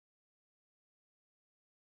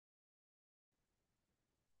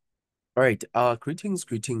All right,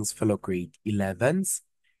 greetings, fellow grade 11s.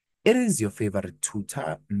 It is your favorite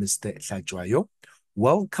tutor, Mr. Hlajwayo.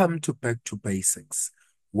 Welcome to Back to Basics.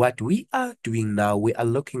 What we are doing now, we are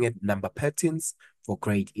looking at number patterns for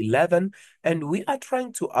grade 11, and we are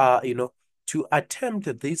trying to, to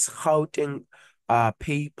attempt this Gauteng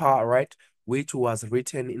paper, right, which was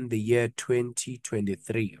written in the year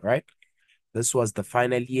 2023, right? This was the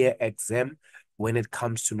final year exam when it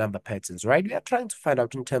comes to number patterns, right? We are trying to find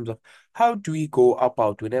out in terms of how do we go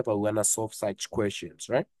about whenever we want to solve such questions,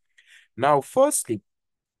 right? Now, firstly,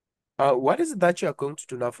 what is it that you are going to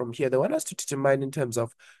do now from here? They want us to determine in terms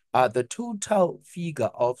of the total figure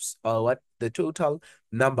of what the total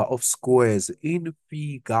number of squares in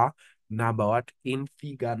figure number what in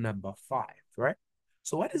figure number 5, right?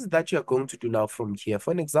 So what is it that you are going to do now from here? For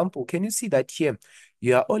an example, can you see that here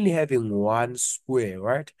you are only having one square,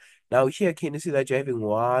 right? Now here, can you see that you're having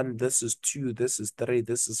one? This is two, this is three,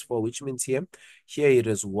 this is four, which means here it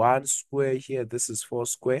is one square, here this is four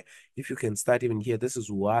square. If you can start even here, this is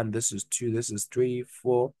one, this is two, this is three,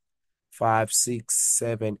 four, five, six,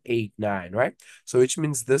 seven, eight, nine, right? So which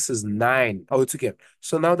means this is nine altogether.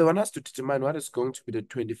 So now they want us to determine what is going to be the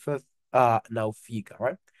 25th now figure,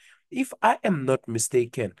 right? If I am not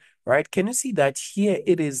mistaken, right? Can you see that here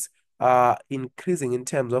it is increasing in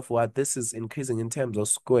terms of what this is increasing in terms of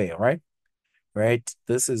square, right? Right?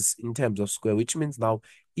 This is in terms of square, which means now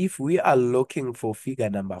if we are looking for figure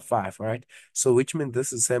number 5, right? So which means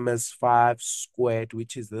this is same as 5 squared,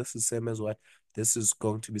 which is this is same as what? This is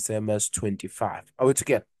going to be same as 25. Are we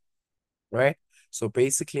together? Right? So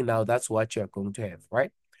basically now that's what you're going to have,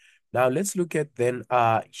 right? Now let's look at then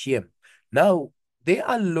here. Now they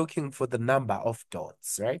are looking for the number of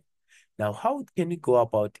dots, right? Now, how can you go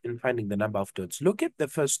about in finding the number of dots? Look at the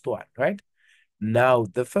first one, right? Now,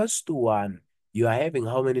 the first one, you are having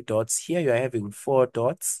how many dots? Here you are having four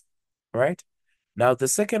dots, right? Now, the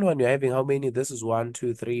second one, you're having how many? This is one,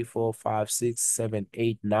 two, three, four, five, six, seven,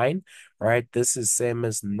 eight, nine, right? This is same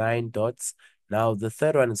as nine dots. Now, the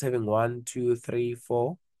third one is having one, two, three,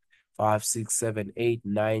 four, five, six, seven, eight,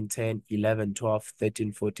 nine, 10, 11, 12,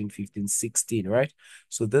 13, 14, 15, 16, right?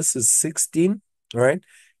 So this is 16, right?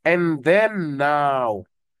 And then now,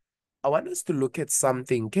 I want us to look at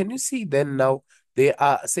something. Can you see then now they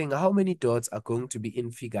are saying how many dots are going to be in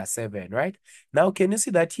figure 7, right? Now, can you see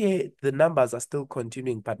that here the numbers are still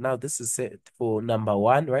continuing, but now this is set for number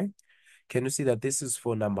 1, right? Can you see that this is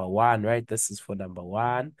for number 1, right? This is for number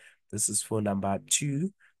 1. This is for number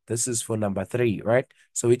 2. This is for number 3, right?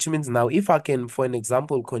 So which means now if I can, for an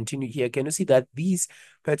example, continue here, can you see that these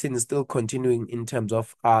pattern is still continuing in terms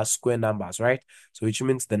of square numbers, right? So which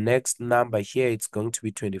means the next number here, it's going to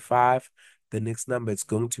be 25. The next number, it's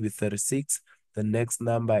going to be 36. The next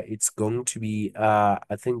number, it's going to be, I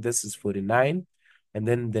think this is 49. And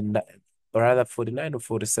then or rather 49 or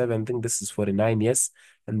 47, I think this is 49, yes.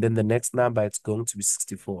 And then the next number, it's going to be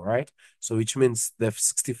 64, right? So which means the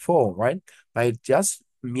 64, right? By just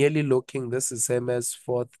merely looking, this is same as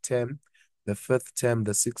fourth term, the fifth term,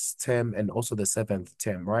 the sixth term, and also the seventh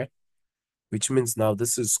term, right? Which means now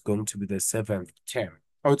this is going to be the seventh term.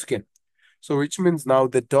 Okay. So which means now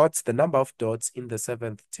the dots, the number of dots in the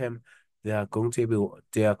seventh term, they are going to be what?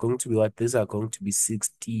 These are going to be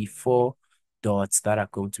 64 dots that are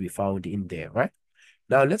going to be found in there, right?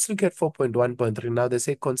 Now let's look at 4.1.3. Now they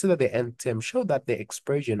say consider the nth term. Show that the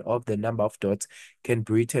expression of the number of dots can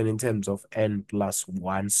be written in terms of n plus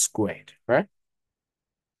 1 squared, right?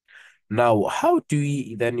 Now, how do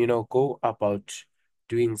we then, go about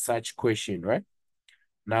doing such question, right?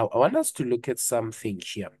 Now, I want us to look at something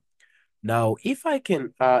here. Now, if I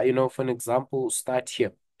can, for an example, start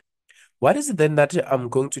here. What is it then that I'm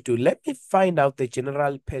going to do? Let me find out the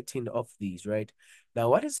general pattern of these, right? Now,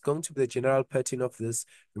 what is going to be the general pattern of this?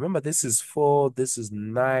 Remember, this is 4, this is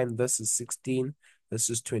 9, this is 16, this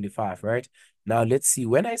is 25, right? Now, let's see.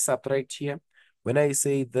 When I subtract here, when I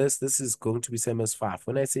say this is going to be same as 5.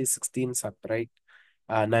 When I say 16, subtract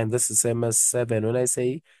 9, this is same as 7. When I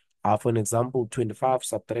say, for an example, 25,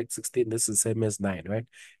 subtract 16, this is same as 9, right?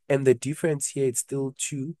 And the difference here, it's still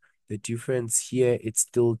 2. The difference here, it's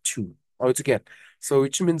still 2 altogether. So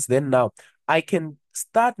which means then now, I can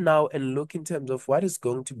start now and look in terms of what is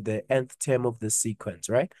going to be the nth term of the sequence,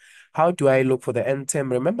 right? How do I look for the nth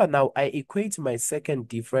term? Remember now, I equate my second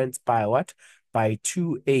difference by what? By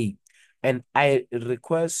 2a. And I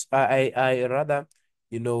request, I rather,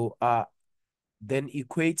 you know, then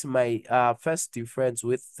equate my first difference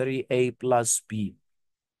with 3a plus b.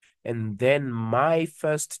 And then my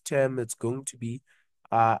first term is going to be,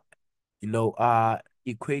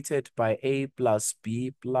 equated by a plus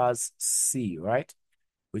b plus c, right?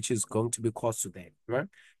 which is going to be equals to that, right?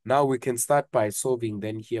 Now we can start by solving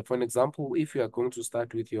then here. For an example, if you are going to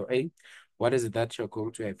start with your A, what is it that you're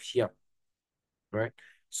going to have here, right?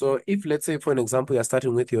 So if let's say for an example, you're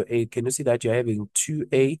starting with your A, can you see that you're having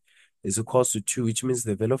 2A is equals to 2, which means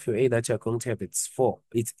the value of your A that you're going to have, it's 4.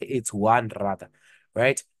 It's 1 rather,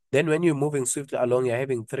 right? Then when you're moving swiftly along, you're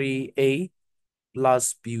having 3A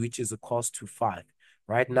plus B, which is equals to 5.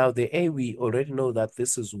 Right now, the A, we already know that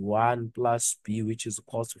this is 1 plus B, which is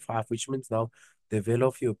equals to 5, which means now the value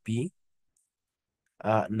of your B,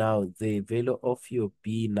 now the value of your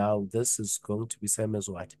B, now this is going to be same as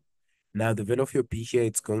what? Now the value of your B here,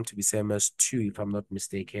 it's going to be same as 2, if I'm not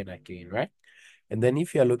mistaken again, right? And then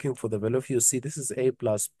if you're looking for the value of your C, this is A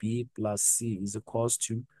plus B plus C is equals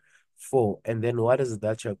to 4. And then what is it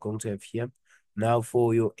that you're going to have here? Now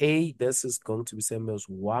for your A, this is going to be same as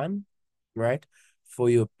 1, right? For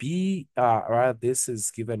your B, right, this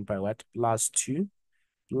is given by what? Plus 2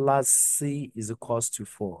 plus C is equals to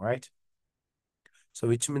 4, right? So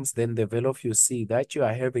which means then the value of your C that you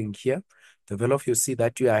are having here, the value of your C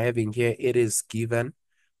that you are having here, it is given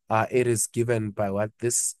by what?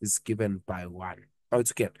 This is given by 1. Oh,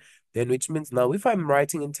 it's okay. Then which means now if I'm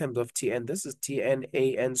writing in terms of Tn, this is Tn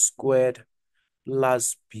an squared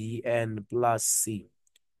plus Bn plus C.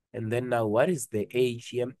 And then now what is the A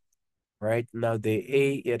here? Right now the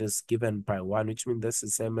A, it is given by 1, which means this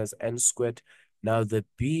is same as n squared. Now the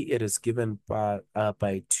B, it is given by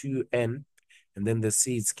 2n, and then the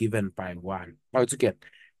C is given by 1. Now it's okay.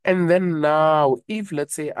 And then now, if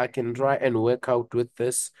let's say I can try and work out with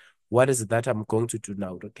this, what is it that I'm going to do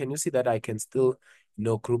now? Can you see that I can still,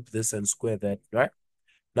 group this and square that, right?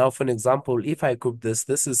 Now, for an example, if I group this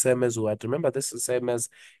is same as what? Remember, this is same as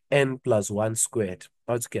n plus 1 squared.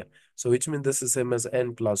 Okay. So which means this is same as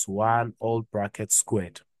n plus 1 all bracket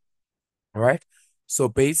squared. All right. So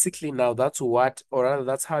basically now that's what, or rather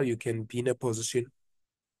that's how you can be in a position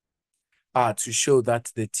to show that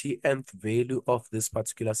the Tnth value of this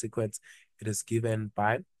particular sequence, it is given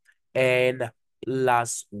by n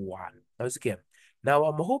plus 1. Okay. Now,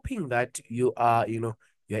 I'm hoping that you are, you're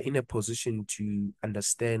in a position to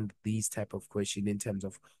understand these type of question in terms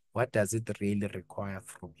of what does it really require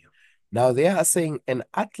from you. Now, they are saying an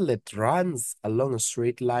athlete runs along a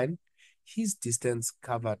straight line. His distance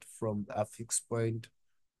covered from a fixed point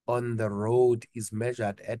on the road is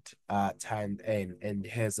measured at time n and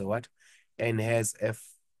has a what? And has a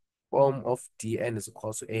form of dn is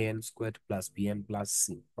equal to an squared plus bn plus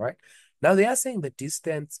c, right? Now they are saying the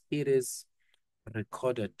distance, it is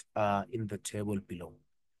recorded in the table below.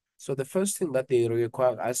 So the first thing that they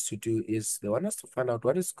require us to do is they want us to find out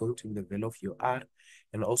what is going to be the value of your r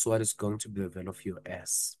and also what is going to be the value of your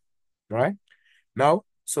s, right? Now,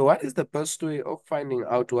 so what is the best way of finding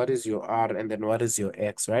out what is your R and then what is your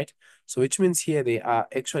X, right? So which means here they are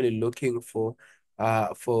actually looking for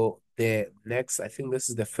the next, I think this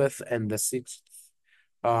is the fifth and the sixth,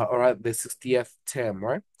 or the 60th term,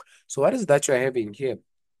 right? So what is that you're having here?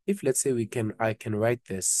 If let's say I can write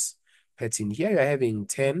this pattern here, you're having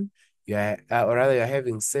 10, or rather you're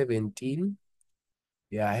having 17,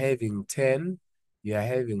 you are having 10, you are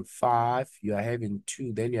having 5, you are having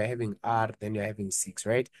 2, then you are having R, then you are having 6,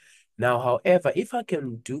 right? Now, however, if I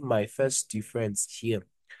can do my first difference here,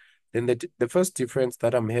 then the first difference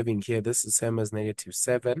that I'm having here, this is same as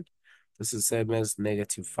 -7, this is same as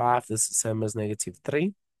 -5, this is same as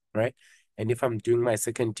 -3, right? And if I'm doing my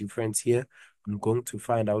second difference here, I'm going to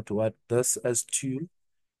find out what this as 2,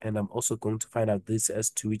 and I'm also going to find out this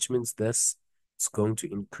as 2, which means this is going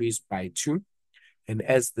to increase by 2. And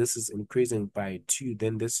as this is increasing by 2,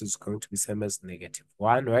 then this is going to be same as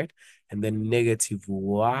 -1, right? And then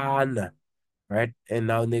 -1, right? And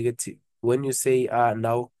now negative, when you say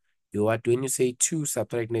now you what, when you say 2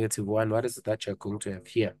 subtract -1, what is it that you're going to have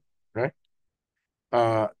here, right?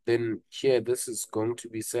 Then here this is going to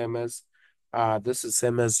be same as this is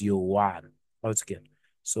same as your 1 altogether.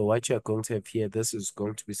 So what you're going to have here, this is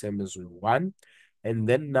going to be same as your 1. And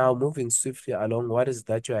then now moving swiftly along, what is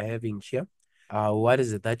that you are having here? What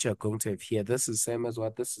is it that you're going to have here? This is same as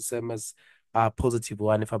what? This is same as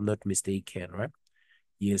 +1, if I'm not mistaken, right?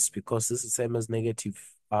 Yes, because this is same as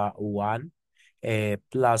 -1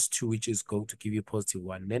 +2, which is going to give you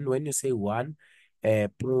 +1. Then when you say 1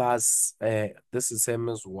 plus this is same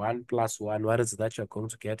as 1 plus 1, what is it that you're going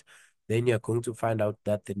to get? Then you're going to find out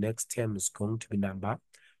that the next term is going to be number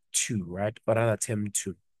 2, right? Or rather term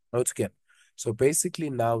 2. Okay. So basically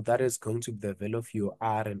now that is going to be the value of your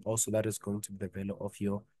R, and also that is going to be the value of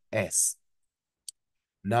your S.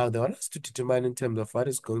 Now they want us to determine in terms of what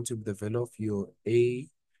is going to be the value of your A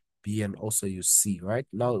B, and also your C, right?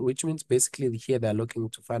 Now, which means basically here they're looking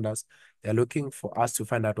to find us, they're looking for us to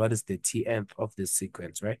find out what is the Tnth of this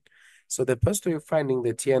sequence, right? So the first way of finding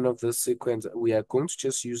the Tn of this sequence, we are going to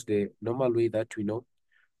just use the normal way that we know,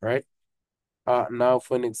 right? Now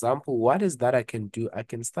for an example, what is that I can do? I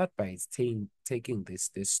can start by taking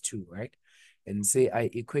this 2, right? And say I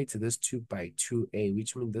equate this 2 by 2a,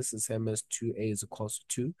 which means this is same as 2a is equals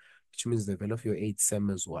to 2, which means the value of your 8 is same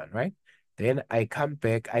as 1, right? Then I come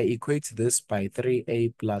back, I equate this by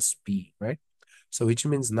 3a plus b, right? So which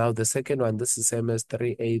means now the second one, this is same as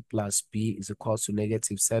 3a plus b is equals to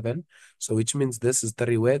negative 7. So which means this is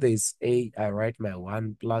 3. Where there is a, I write my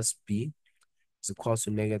 1 plus b is equals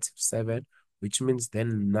to negative 7, which means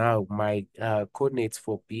then now my coordinates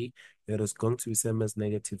for b, it is going to be same as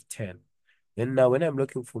negative 10. Then now when I'm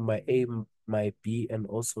looking for my a, my b, and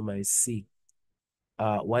also my c,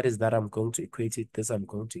 what is that I'm going to equate it? This I'm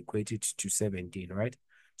going to equate it to 17, right?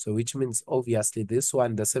 So which means obviously this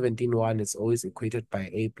one, the 17 one is always equated by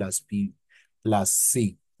a plus b plus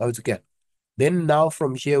c altogether. Then now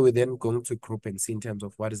from here, we're then going to group and see in terms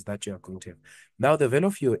of what is that you are going to have. Now the value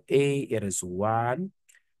of your A, it is 1.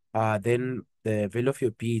 Then the value of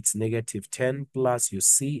your B, it's negative 10 plus your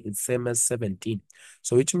C, it's same as 17.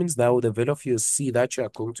 So which means now the value of your C that you are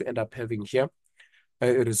going to end up having here,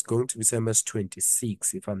 it is going to be same as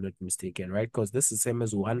 26, if I'm not mistaken, right? Because this is same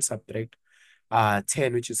as 1 subtract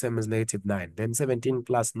 10, which is same as negative 9. Then 17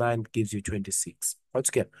 plus 9 gives you 26.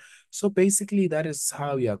 Okay. So basically, that is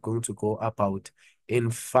how you are going to go about in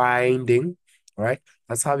finding, right?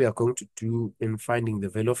 That's how we are going to do in finding the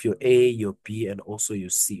value of your A, your B, and also your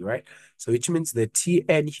C, right? So which means the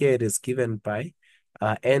Tn here is given by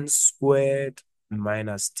n squared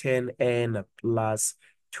minus 10n plus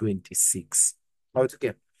 26.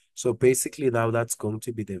 Okay. So basically now that's going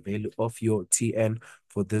to be the value of your Tn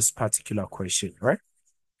for this particular question, right?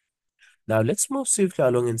 Now let's move swiftly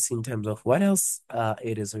along and see in terms of what else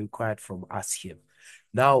it is required from us here.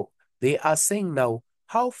 Now they are saying now,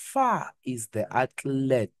 how far is the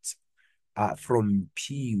athlete from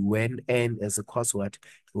P when n is equals to what?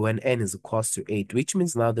 When n is equals to 8, which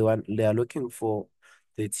means now they are looking for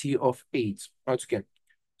the T of 8. Okay.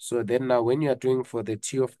 So then now when you are doing for the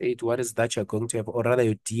T of 8, what is that you're going to have? Or rather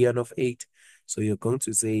your Dn of 8. So you're going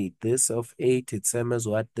to say this of 8, it's same as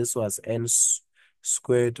what? This was n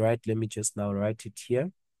squared, right? Let me just now write it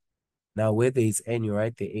here. Now where there is n, you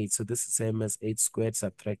write the 8. So this is same as 8 squared,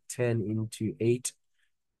 subtract 10 into 8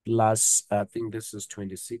 plus, I think this is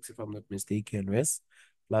 26 if I'm not mistaken, yes?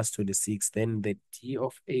 Plus 26. Then the T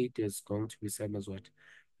of 8 is going to be same as what?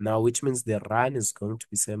 Now, which means the run is going to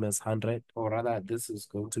be same as 100, or rather, this is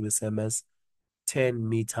going to be same as 10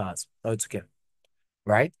 meters altogether,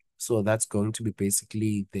 right? So that's going to be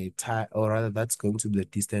basically the time, or rather, that's going to be the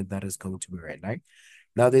distance that is going to be right?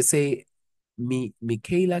 Now, they say,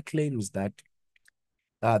 Michaela claims that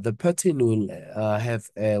the pattern will have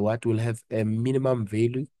what will have a minimum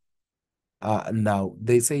value. Now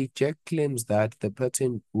they say Jack claims that the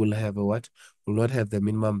pattern will have a what? Will not have the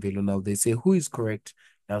minimum value. Now they say who is correct?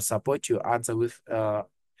 Now support your answer with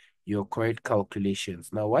your correct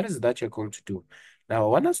calculations. Now what is that you're going to do? Now I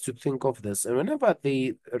want us to think of this. And whenever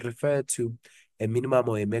they refer to a minimum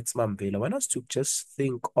or a maximum value, I want us to just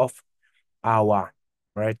think of our,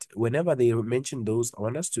 right? Whenever they mention those, I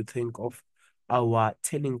want us to think of our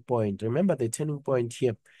turning point. Remember the turning point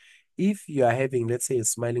here. If you are having, let's say, a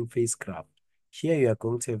smiling face graph, here you are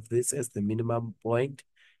going to have this as the minimum point.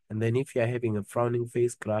 And then if you are having a frowning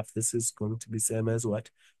face graph, this is going to be same as what?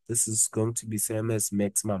 This is going to be same as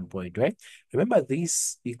maximum point, right? Remember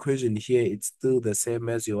this equation here, it's still the same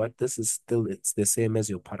as your what? This is still, it's the same as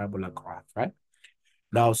your parabola graph, right?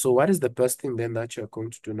 Now, so what is the first thing then that you're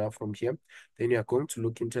going to do now from here? Then you're going to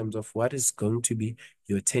look in terms of what is going to be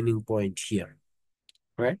your turning point here,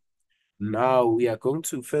 right? Now we are going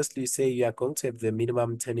to firstly say you are going to have the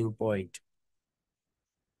minimum turning point.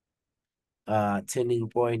 Turning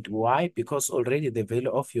point. Why? Because already the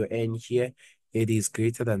value of your n here, it is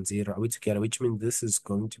greater than 0, which means this is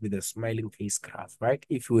going to be the smiling face graph, right?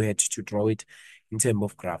 If we had to draw it in terms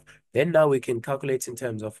of graph. Then now we can calculate in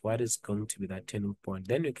terms of what is going to be that turning point.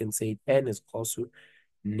 Then we can say n is also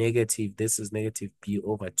negative, this is negative b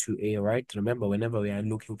over 2a, right? Remember, whenever we are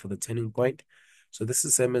looking for the turning point, so this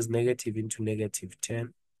is same as negative into negative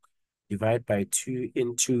 10, divide by 2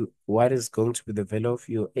 into what is going to be the value of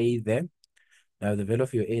your a there. Now, the value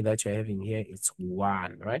of your a that you're having here, it's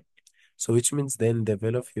 1, right? So which means then the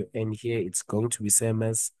value of your n here, it's going to be same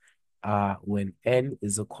as when n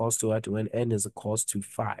is equals to what? When n is equals to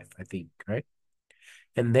 5, I think, right?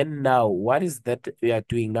 And then now, what is that we are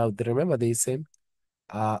doing now? Remember they say,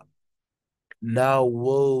 uh, Now,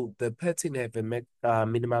 will the pattern have a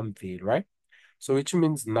minimum value, right? So which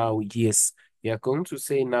means now, yes, we are going to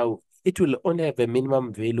say now it will only have a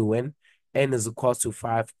minimum value when n is equals to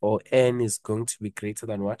 5 or n is going to be greater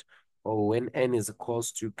than what? Or when n is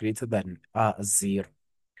equals to greater than 0.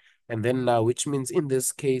 And then now, which means in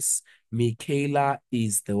this case, Michaela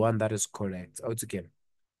is the one that is correct altogether.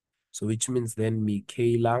 So which means then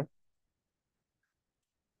Michaela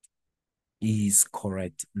is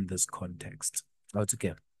correct in this context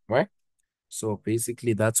altogether, right? So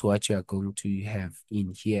basically, that's what you are going to have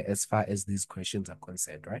in here as far as these questions are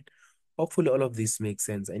concerned, right? Hopefully, all of this makes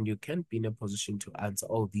sense and you can be in a position to answer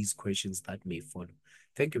all these questions that may follow.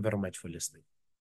 Thank you very much for listening.